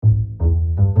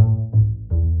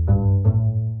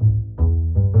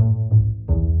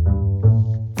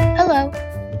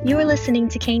You are listening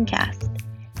to CaneCast,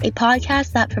 a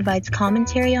podcast that provides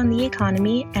commentary on the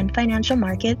economy and financial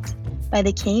markets by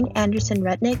the Kayne Anderson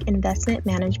Rudnick Investment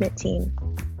Management Team.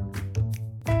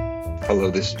 Hello,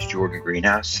 this is Jordan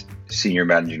Greenhouse, Senior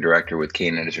Managing Director with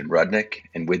Kayne Anderson Rudnick,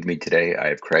 and with me today I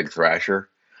have Craig Thrasher,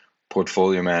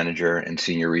 Portfolio Manager and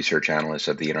Senior Research Analyst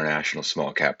of the International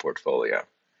Small Cap Portfolio.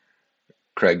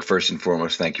 Craig, first and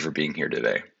foremost, thank you for being here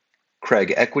today.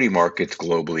 Craig, equity markets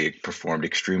globally performed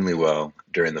extremely well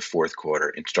during the fourth quarter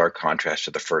in stark contrast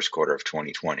to the first quarter of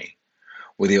 2020.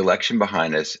 With the election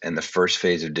behind us and the first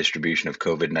phase of distribution of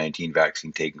COVID-19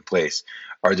 vaccine taking place,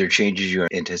 are there changes you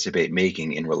anticipate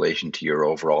making in relation to your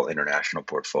overall international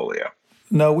portfolio?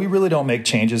 No, we really don't make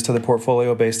changes to the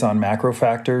portfolio based on macro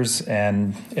factors.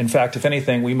 And in fact, if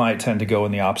anything, we might tend to go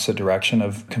in the opposite direction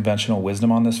of conventional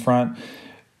wisdom on this front.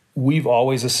 We've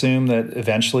always assumed that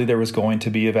eventually there was going to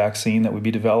be a vaccine that would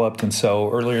be developed. And so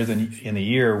earlier in the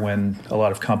year, when a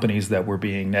lot of companies that were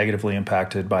being negatively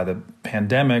impacted by the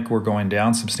pandemic were going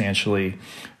down substantially,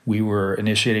 we were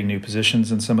initiating new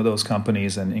positions in some of those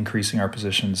companies and increasing our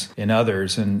positions in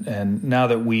others. And now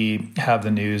that we have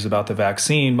the news about the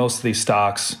vaccine, most of these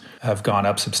stocks have gone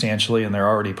up substantially and they're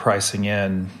already pricing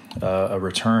in a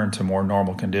return to more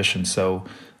normal conditions. So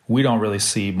we don't really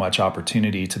see much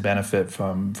opportunity to benefit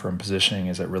from positioning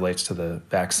as it relates to the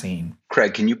vaccine.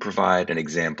 Craig, can you provide an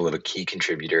example of a key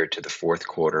contributor to the fourth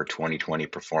quarter 2020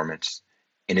 performance?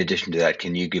 In addition to that,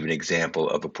 can you give an example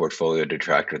of a portfolio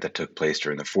detractor that took place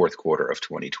during the fourth quarter of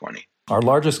 2020? Our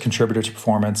largest contributor to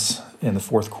performance in the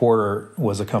fourth quarter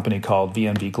was a company called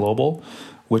VNV Global,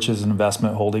 which is an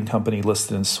investment holding company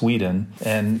listed in Sweden.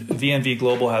 And VNV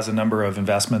Global has a number of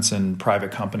investments in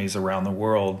private companies around the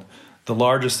world, the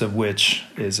largest of which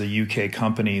is a UK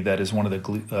company that is one of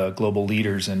the global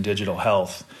leaders in digital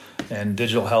health. And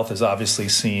digital health is obviously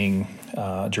seeing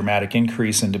a dramatic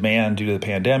increase in demand due to the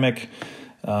pandemic,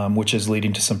 which is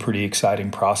leading to some pretty exciting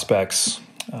prospects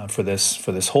for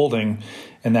this holding.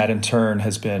 And that in turn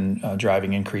has been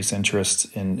driving increased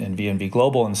interest in VNV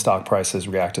Global, and stock price has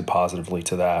reacted positively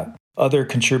to that. Other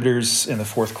contributors in the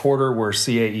fourth quarter were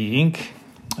CAE Inc.,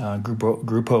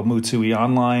 Grupo Mutui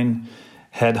Online,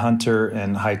 Headhunter,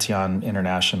 and Haitian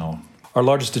International. Our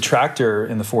largest detractor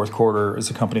in the fourth quarter is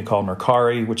a company called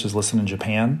Mercari, which is listed in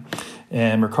Japan.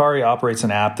 And Mercari operates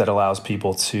an app that allows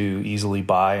people to easily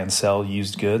buy and sell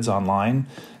used goods online.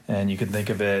 And you can think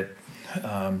of it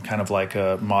kind of like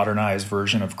a modernized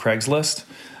version of Craigslist.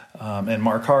 And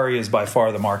Mercari is by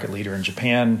far the market leader in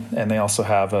Japan, and they also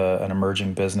have an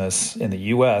emerging business in the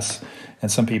U.S. And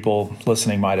some people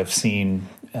listening might have seen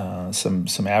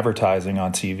some advertising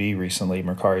on TV recently.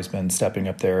 Mercari's been stepping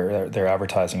up their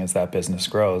advertising as that business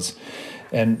grows.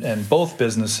 And both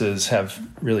businesses have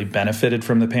really benefited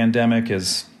from the pandemic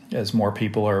as more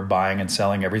people are buying and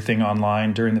selling everything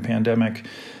online during the pandemic.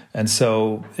 And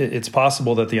so it's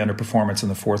possible that the underperformance in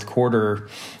the fourth quarter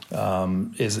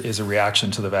is a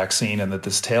reaction to the vaccine, and that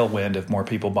this tailwind of more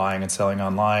people buying and selling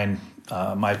online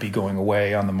might be going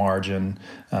away on the margin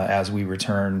as we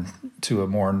return to a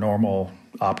more normal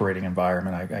operating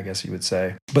environment, I guess you would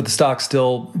say. But the stock's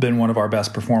still been one of our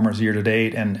best performers year to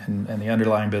date, and the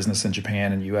underlying business in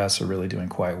Japan and U.S. are really doing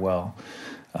quite well.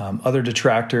 Other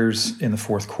detractors in the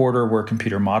fourth quarter were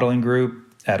Computer Modeling Group,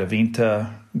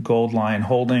 Adevinta, Goldline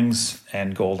Holdings,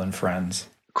 and Gold & Friends.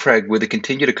 Craig, with a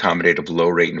continued accommodative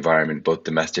low-rate environment both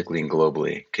domestically and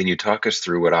globally, can you talk us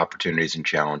through what opportunities and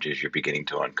challenges you're beginning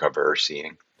to uncover or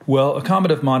seeing? Well,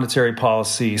 accommodative monetary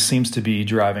policy seems to be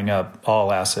driving up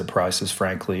all asset prices,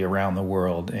 frankly, around the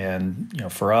world.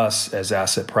 And for us, as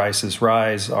asset prices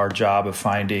rise, our job of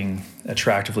finding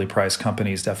attractively priced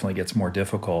companies definitely gets more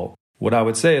difficult. What I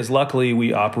would say is, luckily,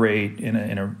 we operate in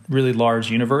a really large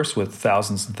universe with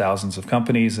thousands and thousands of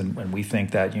companies, and we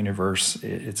think that universe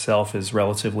itself is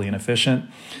relatively inefficient.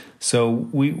 So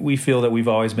we feel that we've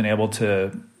always been able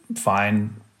to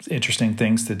find interesting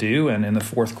things to do. And in the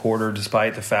fourth quarter,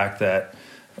 despite the fact that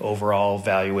overall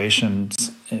valuations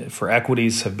for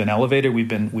equities have been elevated,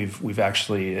 we've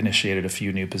actually initiated a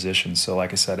few new positions. So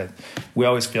like I said, we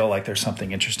always feel like there's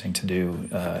something interesting to do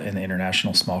in the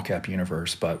international small cap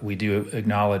universe. But we do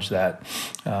acknowledge that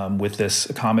with this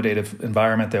accommodative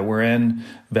environment that we're in,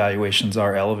 valuations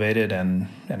are elevated, and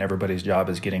everybody's job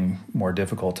is getting more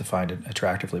difficult to find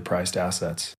attractively priced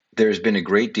assets. There's been a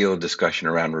great deal of discussion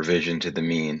around revision to the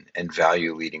mean and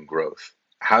value leading growth.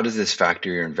 How does this factor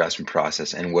your investment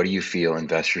process, and what do you feel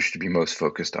investors should be most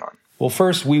focused on? Well,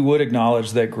 first, we would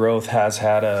acknowledge that growth has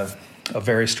had a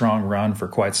very strong run for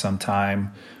quite some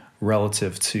time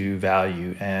relative to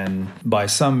value. And by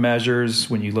some measures,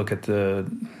 when you look at the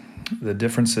the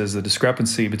differences, the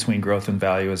discrepancy between growth and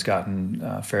value has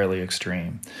gotten fairly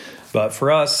extreme. But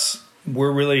for us,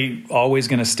 we're really always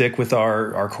going to stick with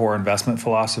our core investment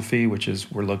philosophy, which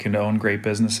is we're looking to own great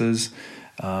businesses.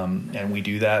 And we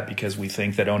do that because we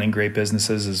think that owning great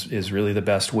businesses is really the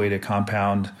best way to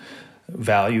compound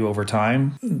value over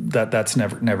time. That's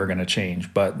never going to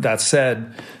change. But that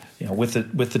said, with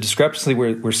the discrepancy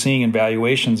we're seeing in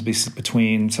valuations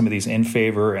between some of these in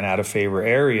favor and out of favor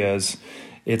areas,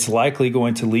 it's likely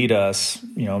going to lead us,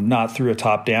 not through a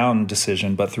top-down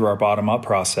decision, but through our bottom-up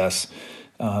process,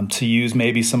 to use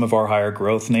maybe some of our higher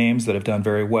growth names that have done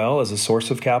very well as a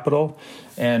source of capital,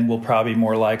 and we'll probably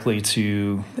more likely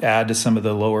to add to some of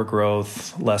the lower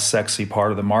growth, less sexy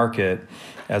part of the market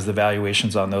as the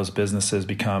valuations on those businesses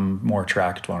become more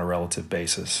attractive on a relative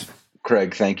basis.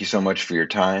 Craig, thank you so much for your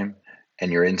time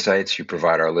and your insights you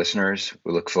provide our listeners.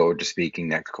 We look forward to speaking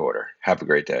next quarter. Have a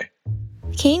great day.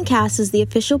 CaneCast is the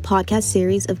official podcast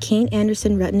series of Kayne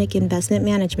Anderson Rudnick Investment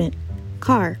Management,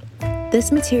 CAR.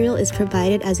 This material is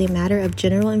provided as a matter of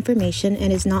general information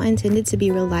and is not intended to be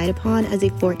relied upon as a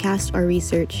forecast or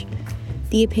research.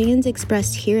 The opinions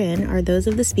expressed herein are those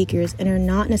of the speakers and are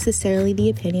not necessarily the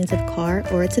opinions of CAR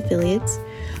or its affiliates,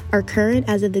 are current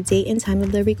as of the date and time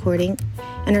of the recording,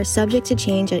 and are subject to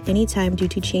change at any time due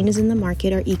to changes in the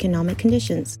market or economic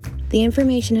conditions. The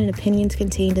information and opinions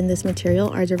contained in this material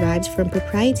are derived from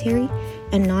proprietary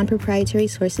and non-proprietary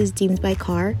sources deemed by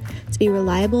CAR to be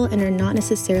reliable and are not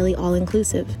necessarily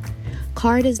all-inclusive.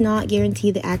 CAR does not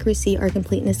guarantee the accuracy or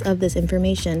completeness of this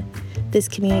information. This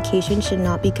communication should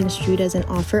not be construed as an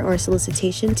offer or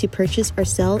solicitation to purchase or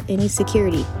sell any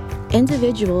security.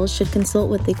 Individuals should consult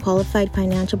with a qualified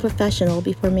financial professional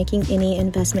before making any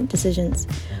investment decisions.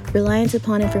 Reliance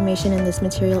upon information in this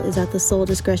material is at the sole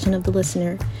discretion of the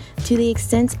listener. To the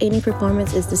extent any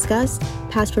performance is discussed,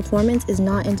 past performance is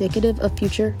not indicative of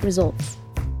future results.